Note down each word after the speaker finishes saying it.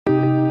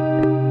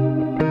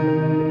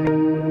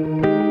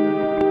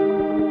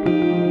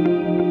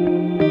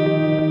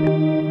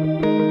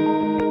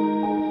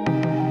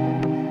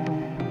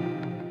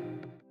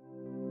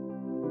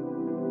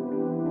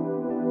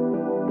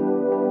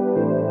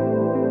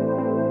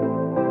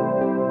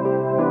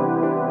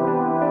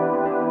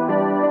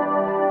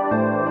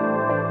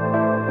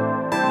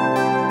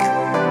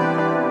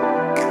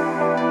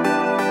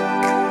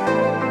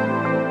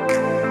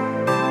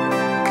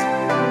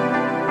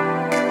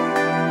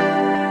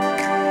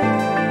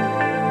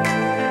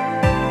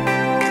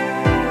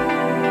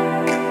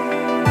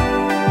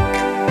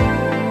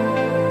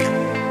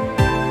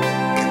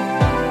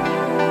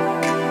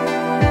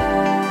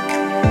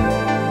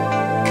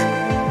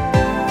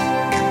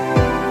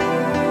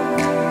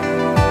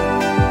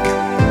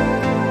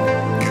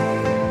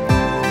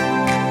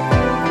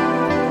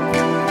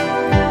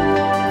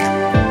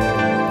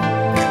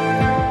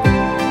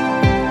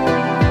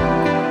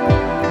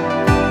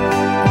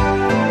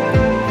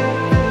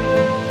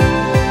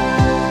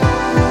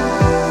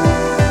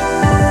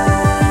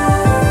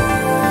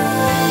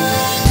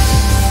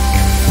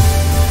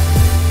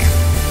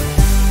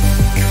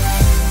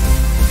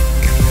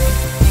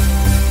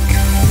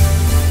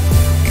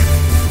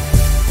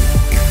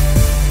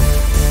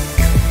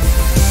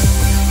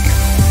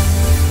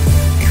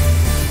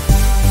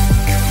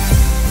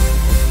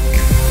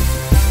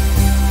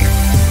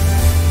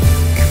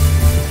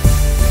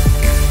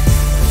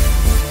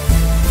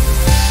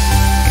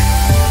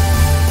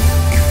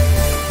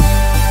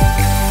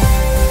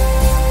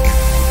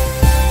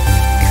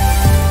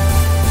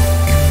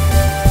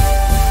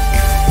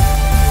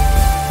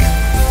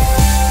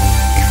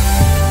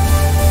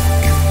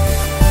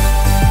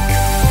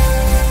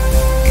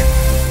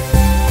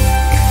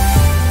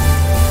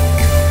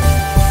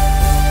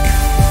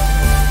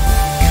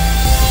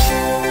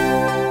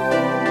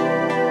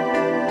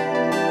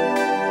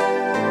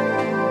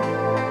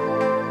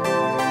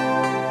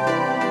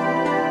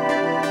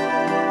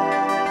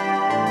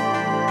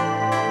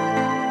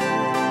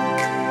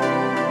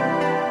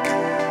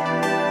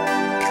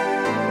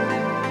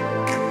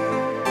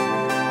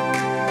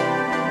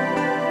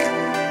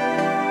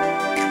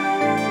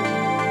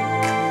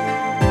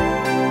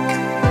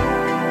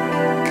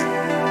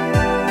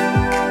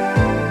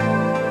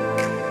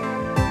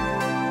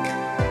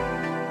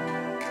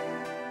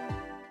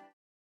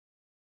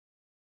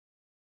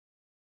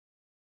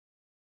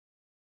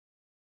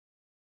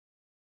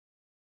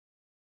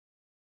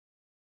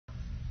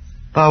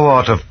Thou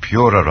art of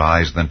purer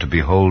eyes than to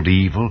behold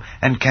evil,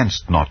 and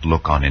canst not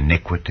look on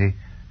iniquity.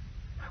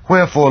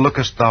 Wherefore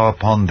lookest thou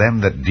upon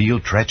them that deal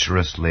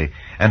treacherously,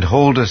 and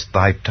holdest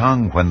thy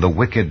tongue when the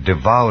wicked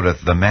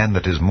devoureth the man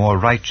that is more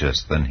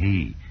righteous than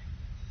he?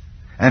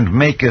 And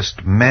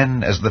makest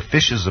men as the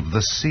fishes of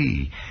the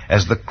sea,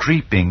 as the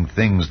creeping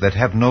things that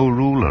have no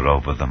ruler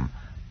over them.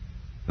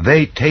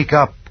 They take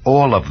up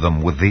all of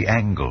them with the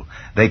angle.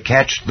 They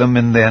catch them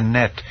in their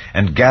net,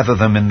 and gather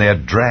them in their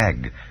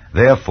drag.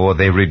 Therefore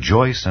they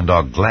rejoice and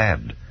are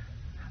glad.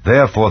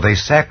 Therefore they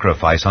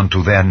sacrifice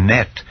unto their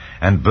net,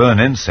 and burn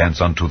incense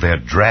unto their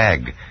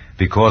drag,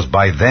 because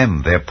by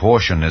them their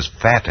portion is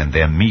fat, and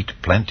their meat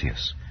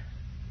plenteous.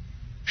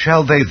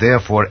 Shall they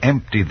therefore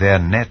empty their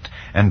net,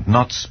 and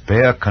not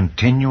spare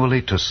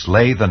continually to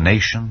slay the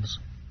nations?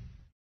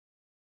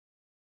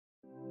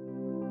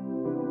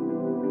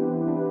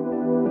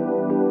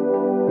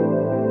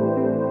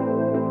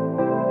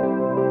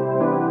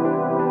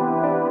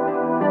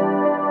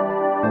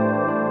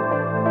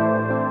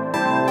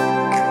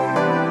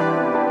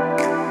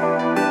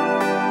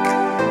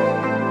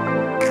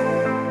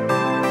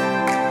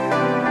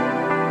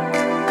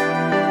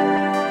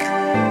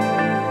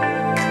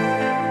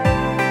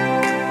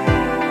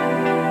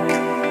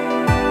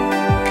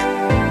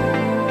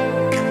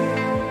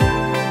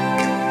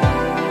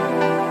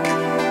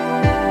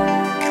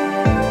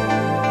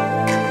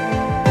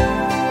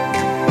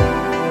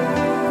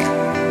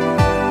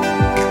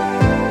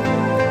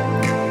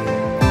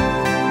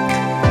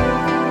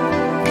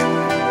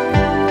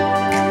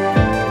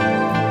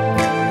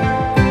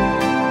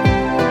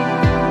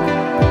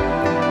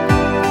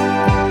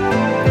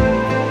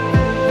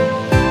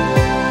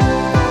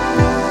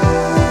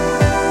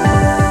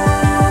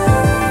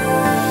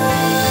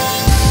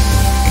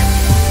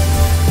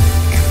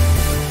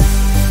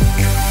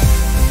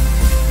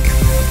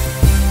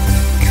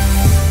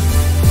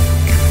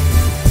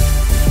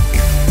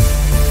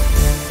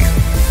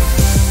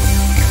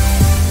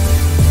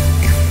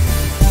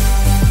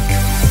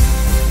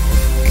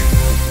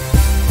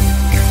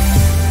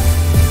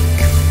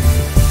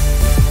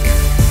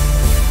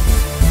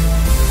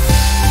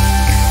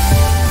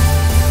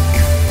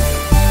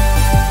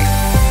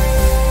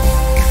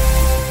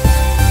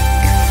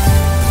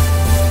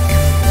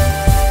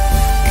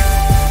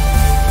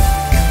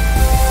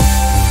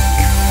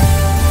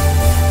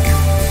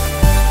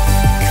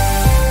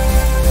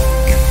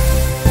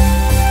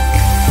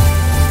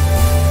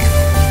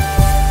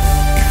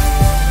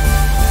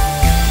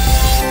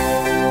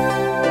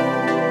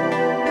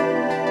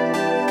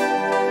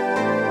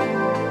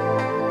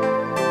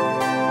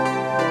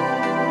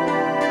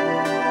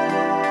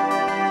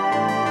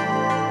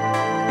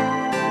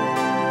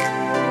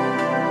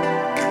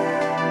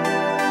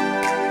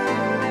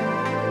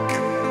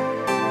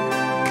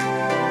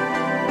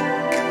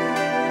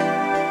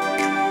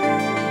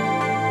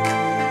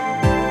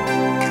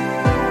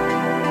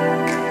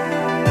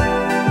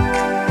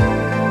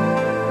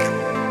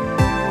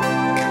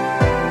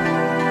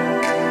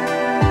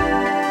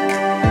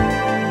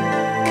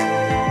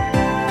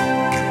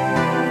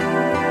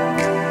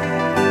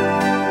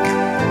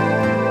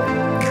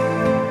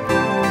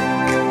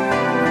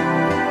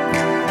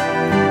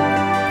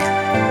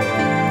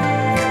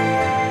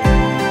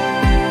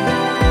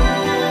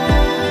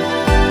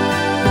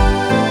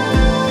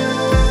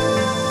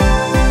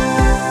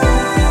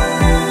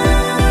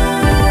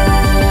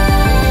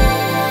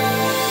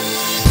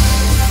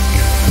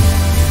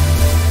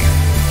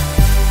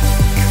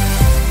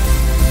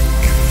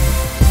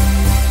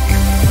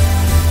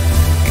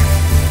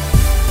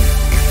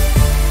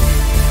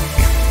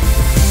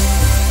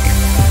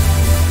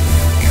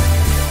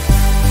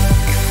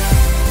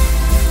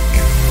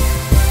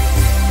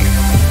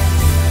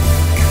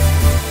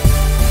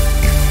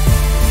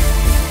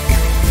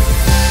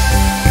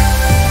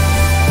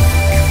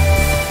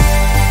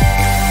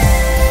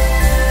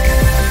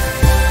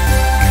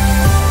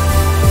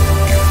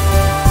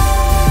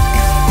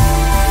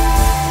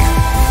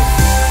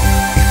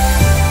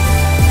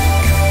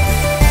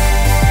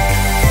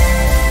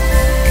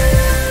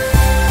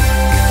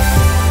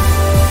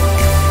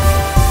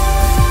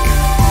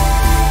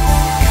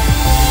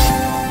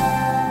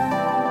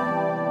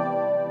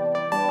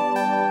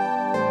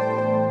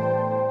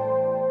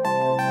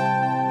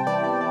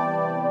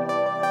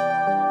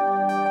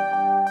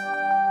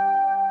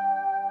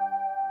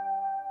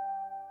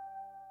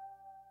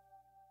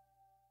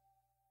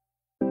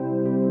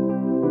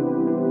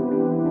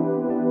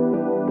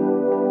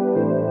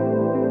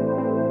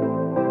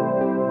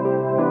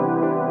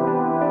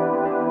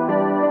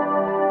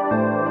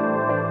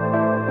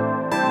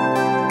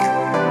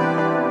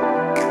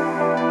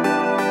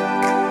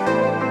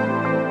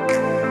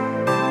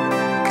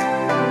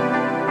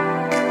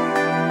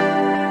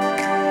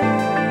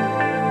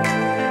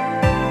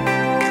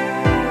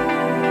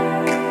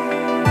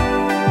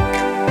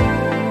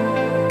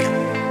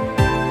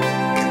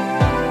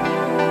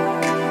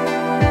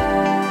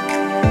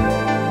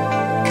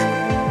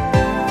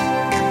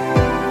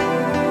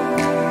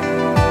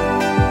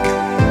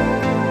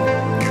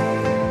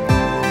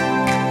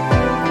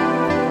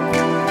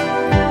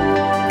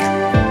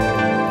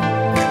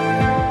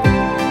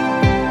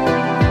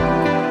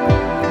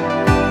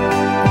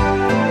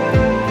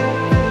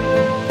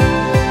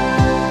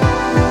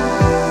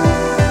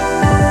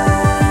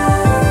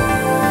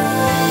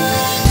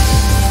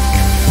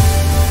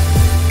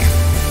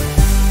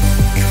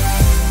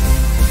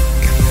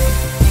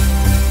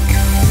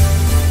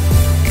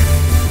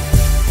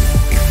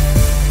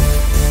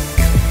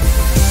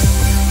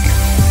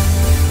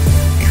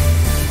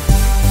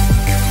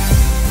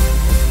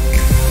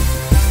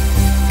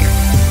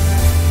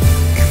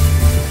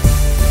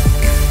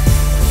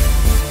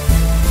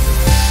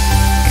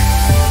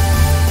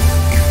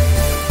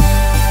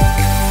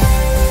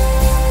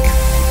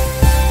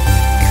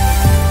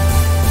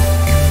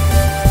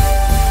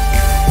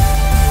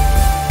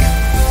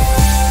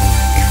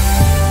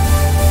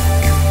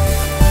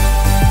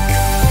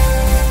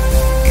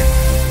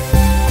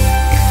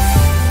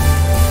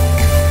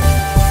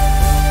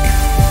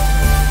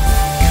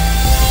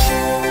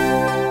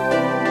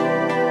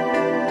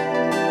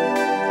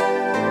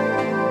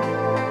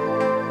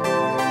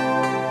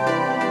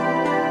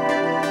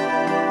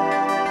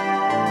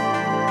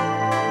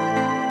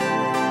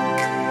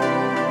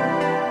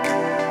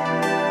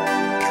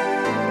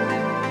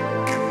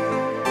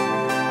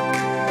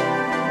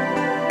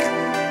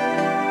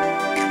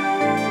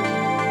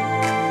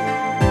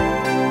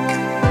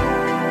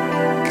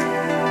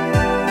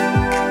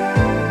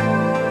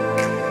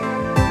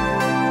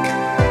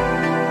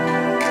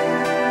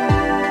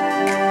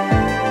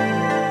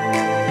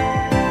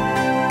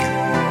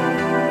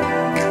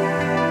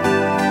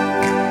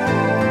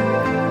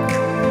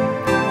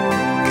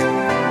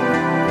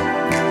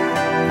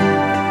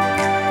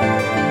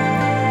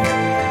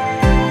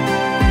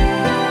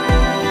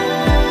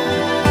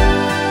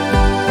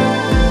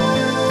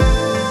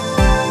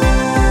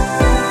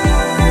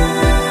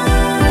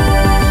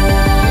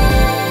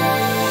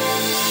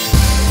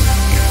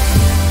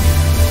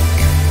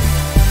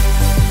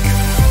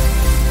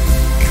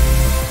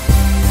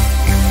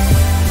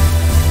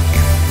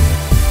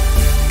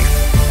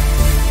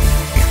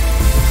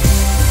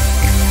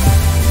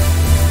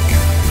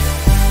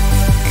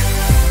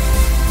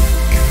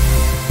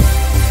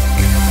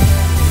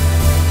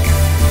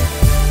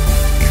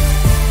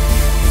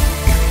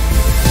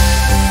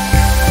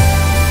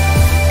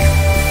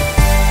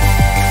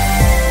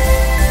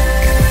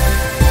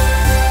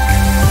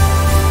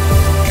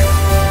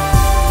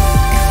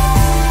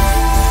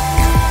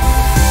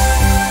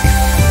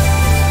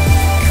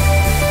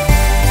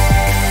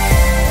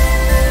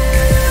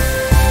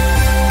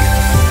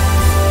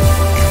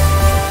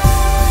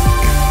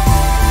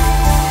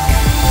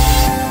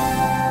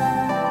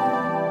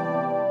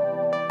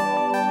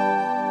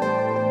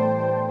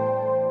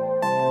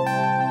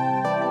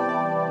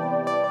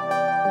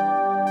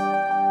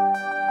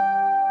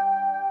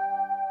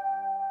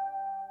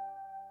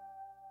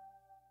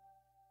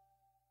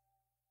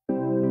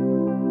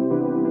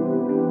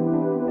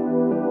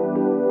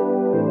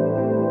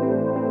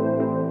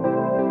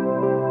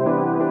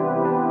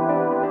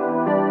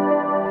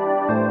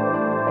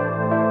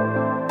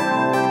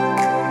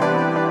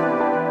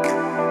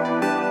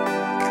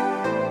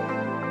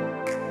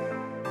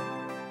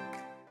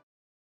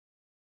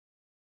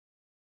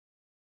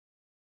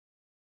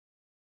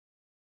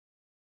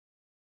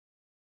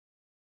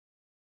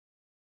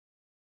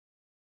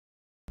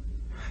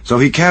 So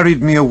he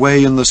carried me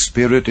away in the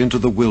Spirit into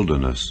the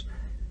wilderness,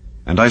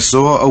 and I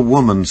saw a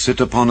woman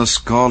sit upon a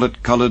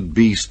scarlet-colored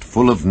beast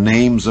full of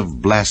names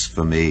of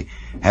blasphemy,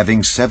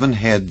 having 7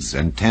 heads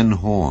and 10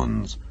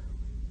 horns.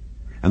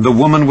 And the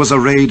woman was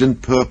arrayed in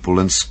purple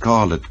and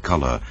scarlet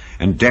color,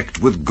 and decked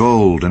with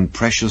gold and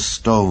precious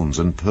stones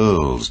and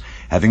pearls,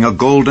 having a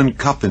golden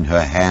cup in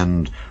her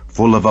hand,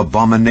 full of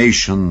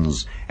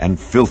abominations and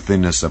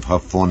filthiness of her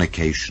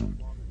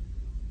fornication.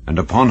 And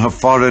upon her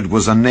forehead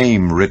was a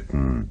name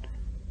written,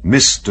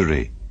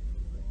 Mystery,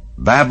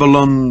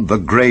 Babylon the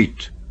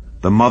Great,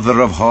 the mother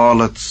of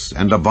harlots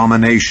and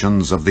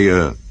abominations of the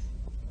earth.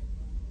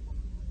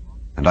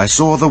 And I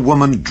saw the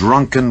woman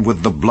drunken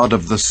with the blood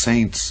of the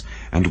saints,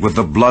 and with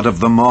the blood of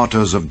the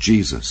martyrs of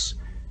Jesus.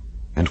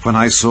 And when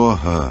I saw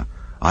her,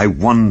 I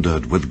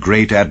wondered with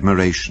great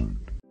admiration.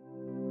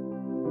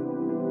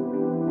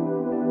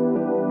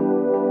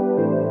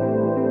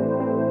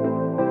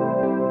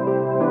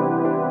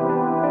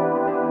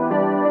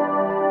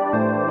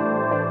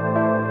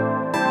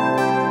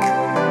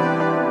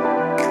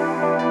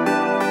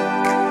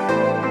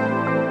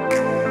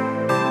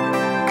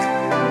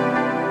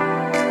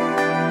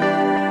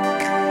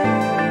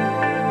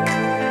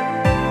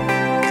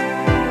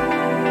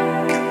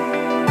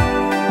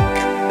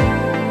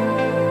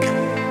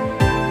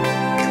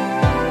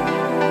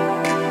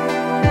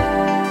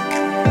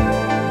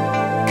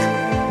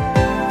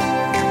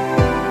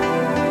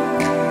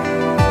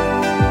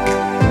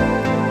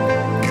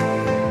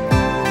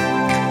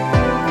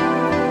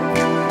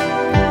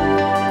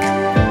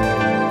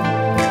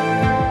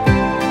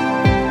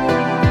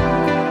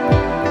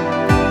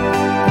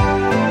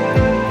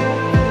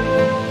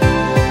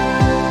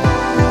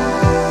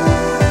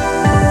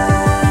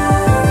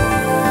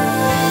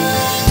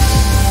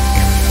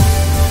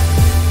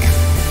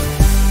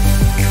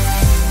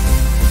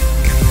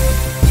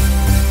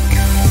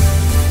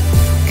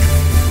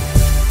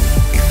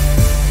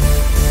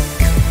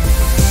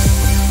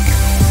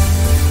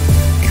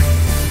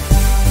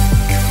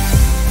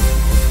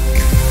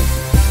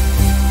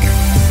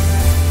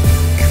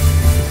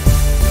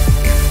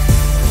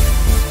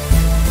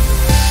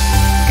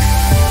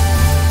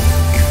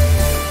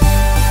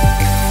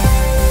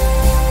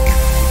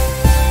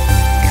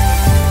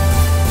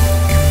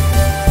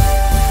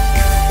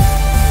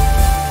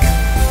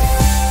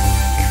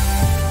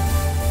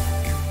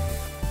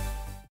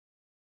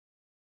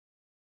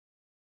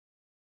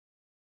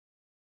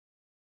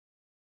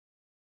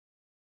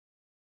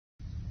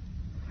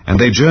 And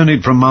they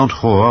journeyed from Mount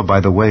Hor by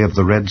the way of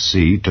the Red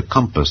Sea to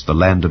compass the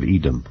land of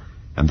Edom,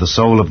 and the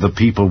soul of the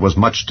people was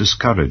much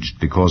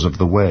discouraged because of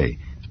the way.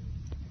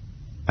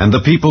 And the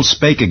people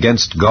spake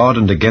against God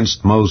and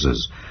against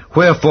Moses,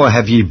 Wherefore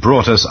have ye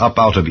brought us up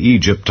out of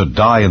Egypt to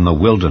die in the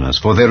wilderness?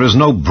 For there is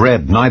no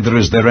bread, neither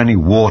is there any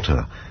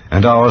water,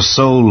 and our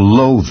soul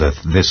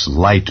loatheth this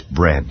light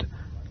bread.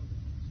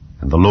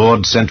 And the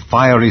Lord sent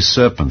fiery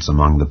serpents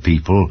among the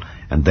people,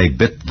 and they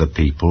bit the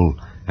people,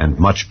 and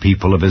much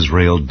people of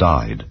Israel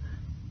died.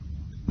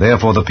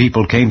 Therefore the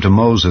people came to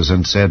Moses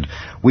and said,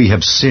 We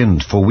have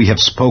sinned, for we have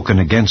spoken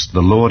against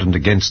the Lord and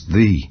against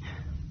thee.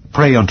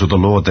 Pray unto the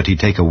Lord that he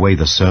take away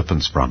the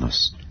serpents from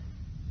us.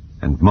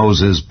 And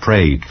Moses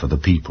prayed for the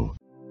people.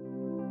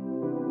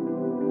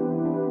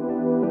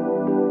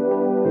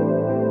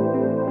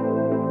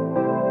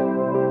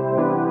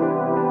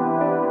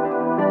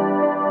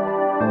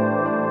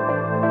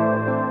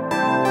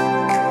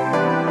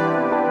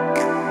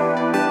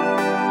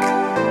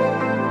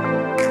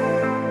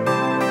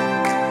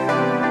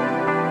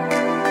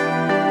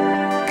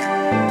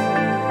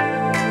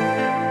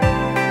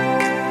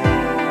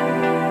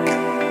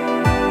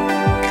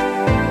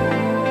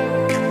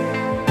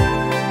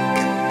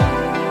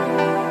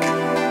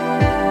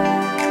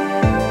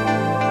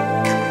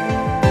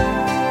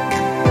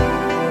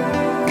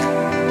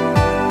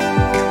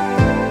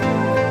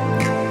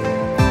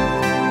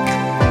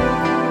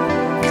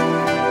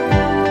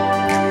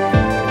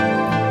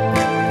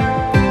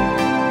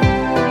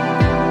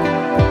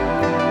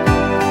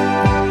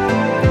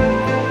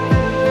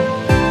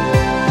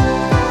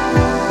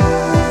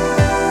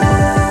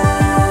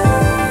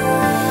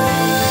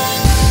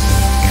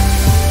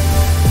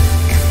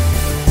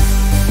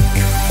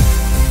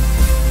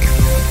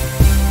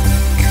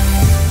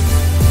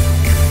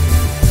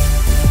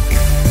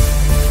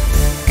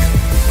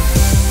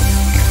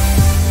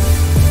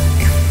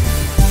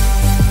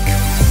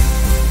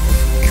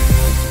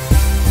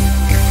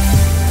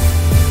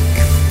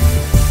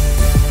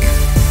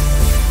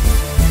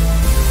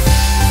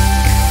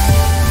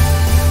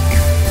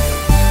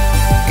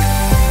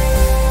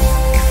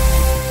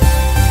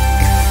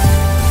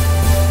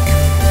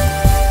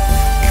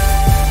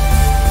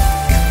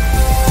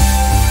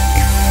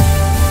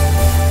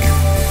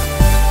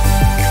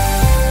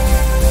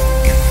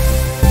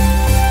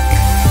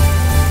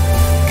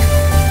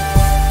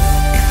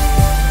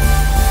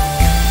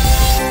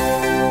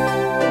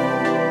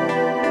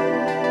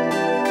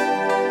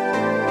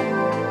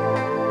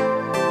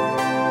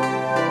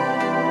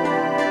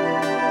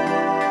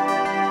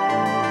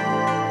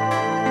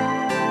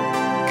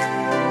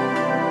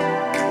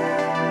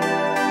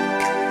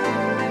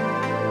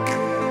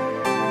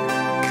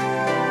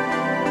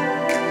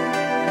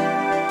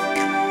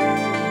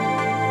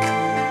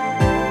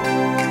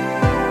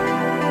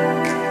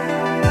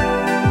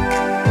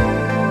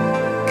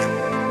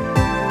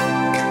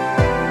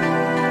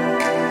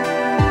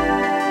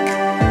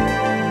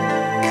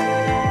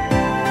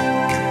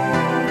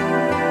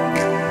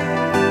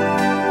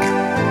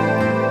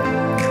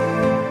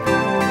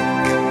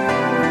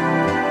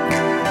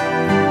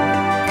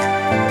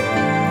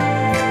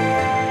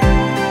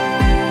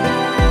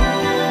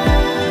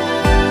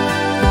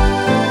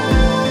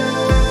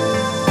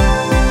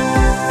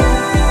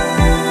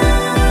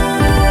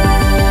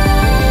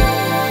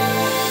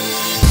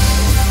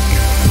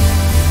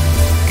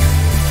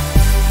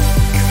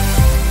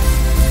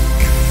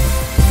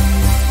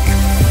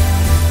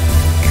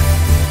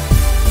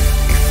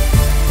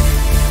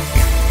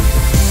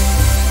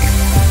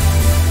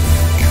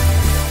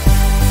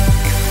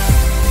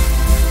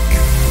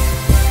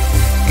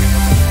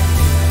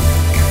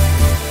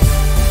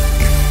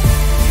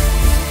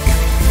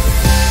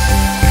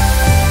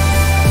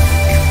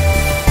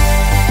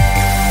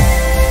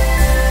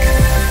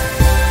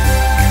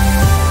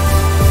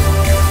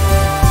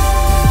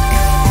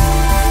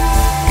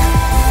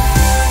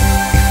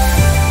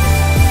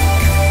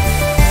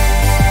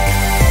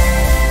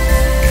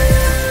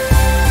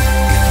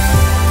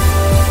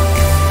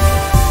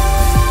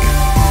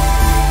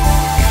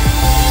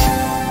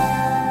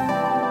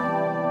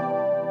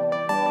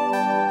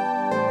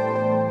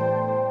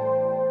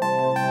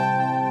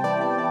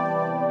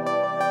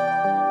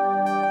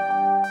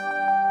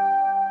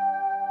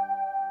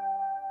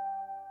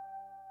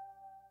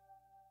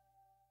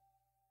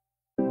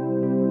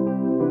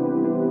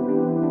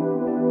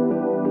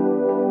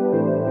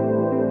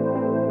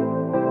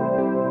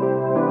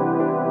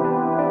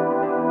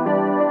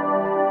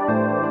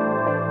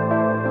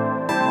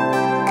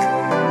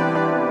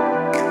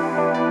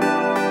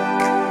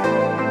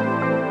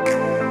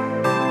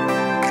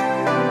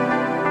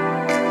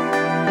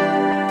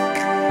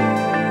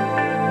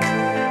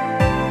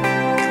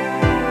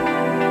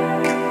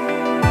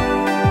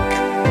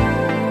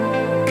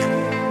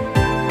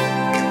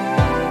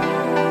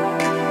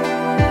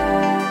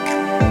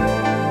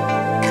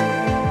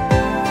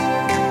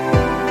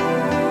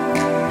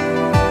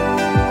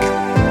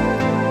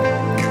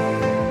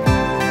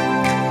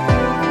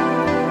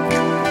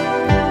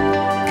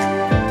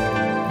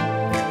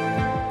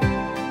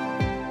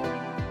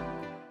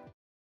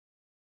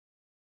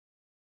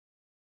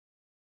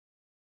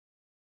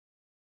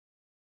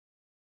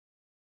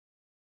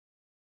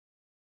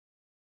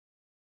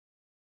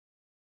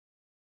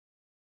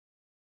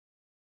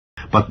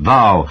 But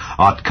thou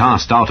art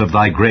cast out of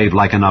thy grave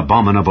like an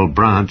abominable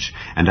branch,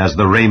 and as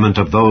the raiment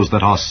of those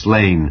that are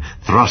slain,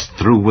 thrust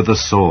through with the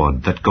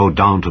sword, that go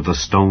down to the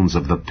stones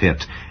of the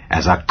pit,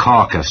 as a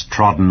carcass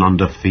trodden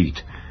under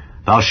feet.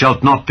 Thou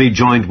shalt not be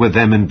joined with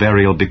them in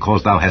burial,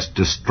 because thou hast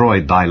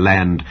destroyed thy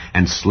land,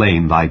 and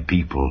slain thy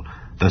people.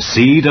 The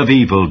seed of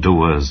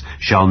evildoers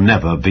shall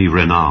never be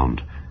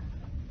renowned.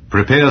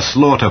 Prepare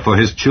slaughter for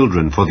his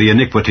children, for the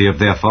iniquity of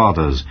their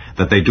fathers,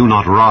 that they do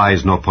not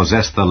rise, nor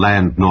possess the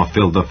land, nor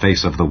fill the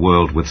face of the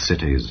world with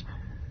cities.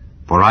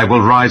 For I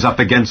will rise up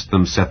against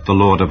them, saith the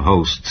Lord of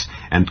hosts,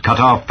 and cut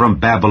off from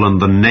Babylon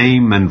the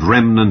name and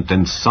remnant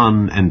and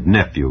son and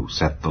nephew,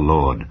 saith the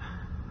Lord.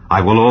 I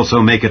will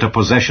also make it a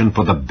possession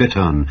for the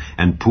bittern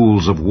and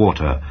pools of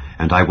water,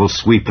 and I will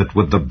sweep it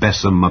with the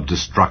besom of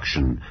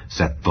destruction,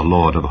 saith the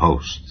Lord of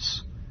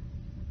hosts.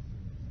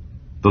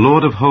 The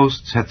Lord of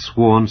hosts hath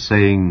sworn,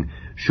 saying,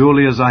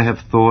 Surely as I have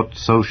thought,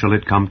 so shall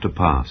it come to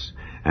pass,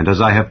 and as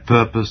I have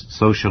purposed,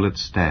 so shall it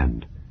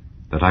stand,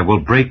 that I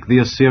will break the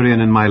Assyrian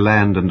in my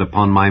land, and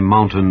upon my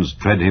mountains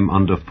tread him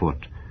under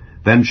foot.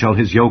 Then shall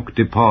his yoke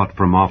depart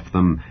from off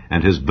them,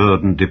 and his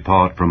burden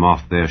depart from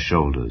off their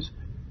shoulders.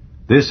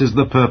 This is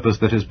the purpose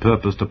that is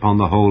purposed upon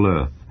the whole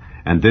earth,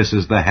 and this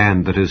is the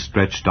hand that is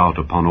stretched out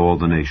upon all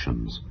the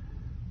nations.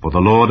 For the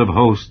Lord of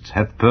hosts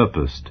hath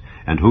purposed,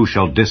 and who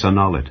shall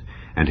disannul it?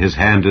 And his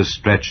hand is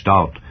stretched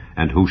out,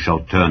 and who shall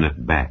turn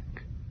it back?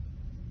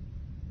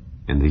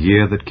 In the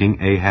year that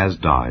King Ahaz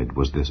died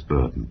was this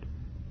burden.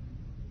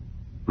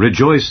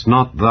 Rejoice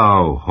not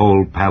thou,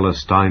 whole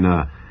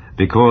Palestina,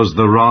 because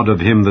the rod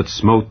of him that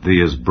smote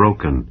thee is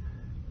broken.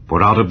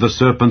 For out of the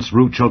serpent's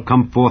root shall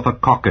come forth a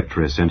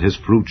cockatrice, and his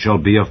fruit shall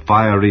be a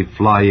fiery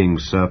flying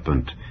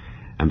serpent.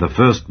 And the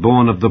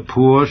firstborn of the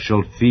poor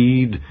shall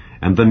feed,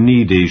 and the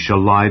needy shall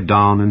lie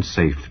down in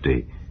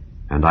safety.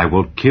 And I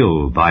will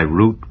kill thy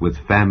root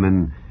with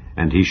famine,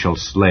 and he shall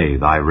slay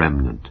thy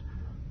remnant.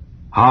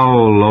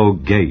 Howl, O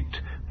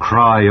gate,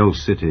 cry, O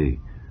city,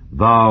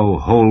 thou,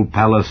 whole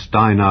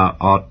Palestina,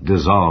 art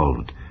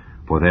dissolved.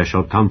 For there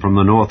shall come from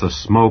the north a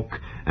smoke,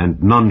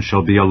 and none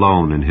shall be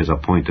alone in his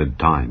appointed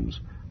times.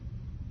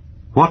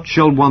 What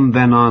shall one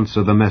then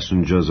answer the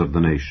messengers of the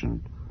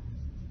nation?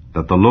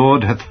 That the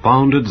Lord hath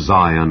founded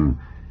Zion,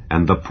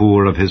 and the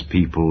poor of his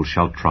people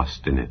shall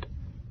trust in it.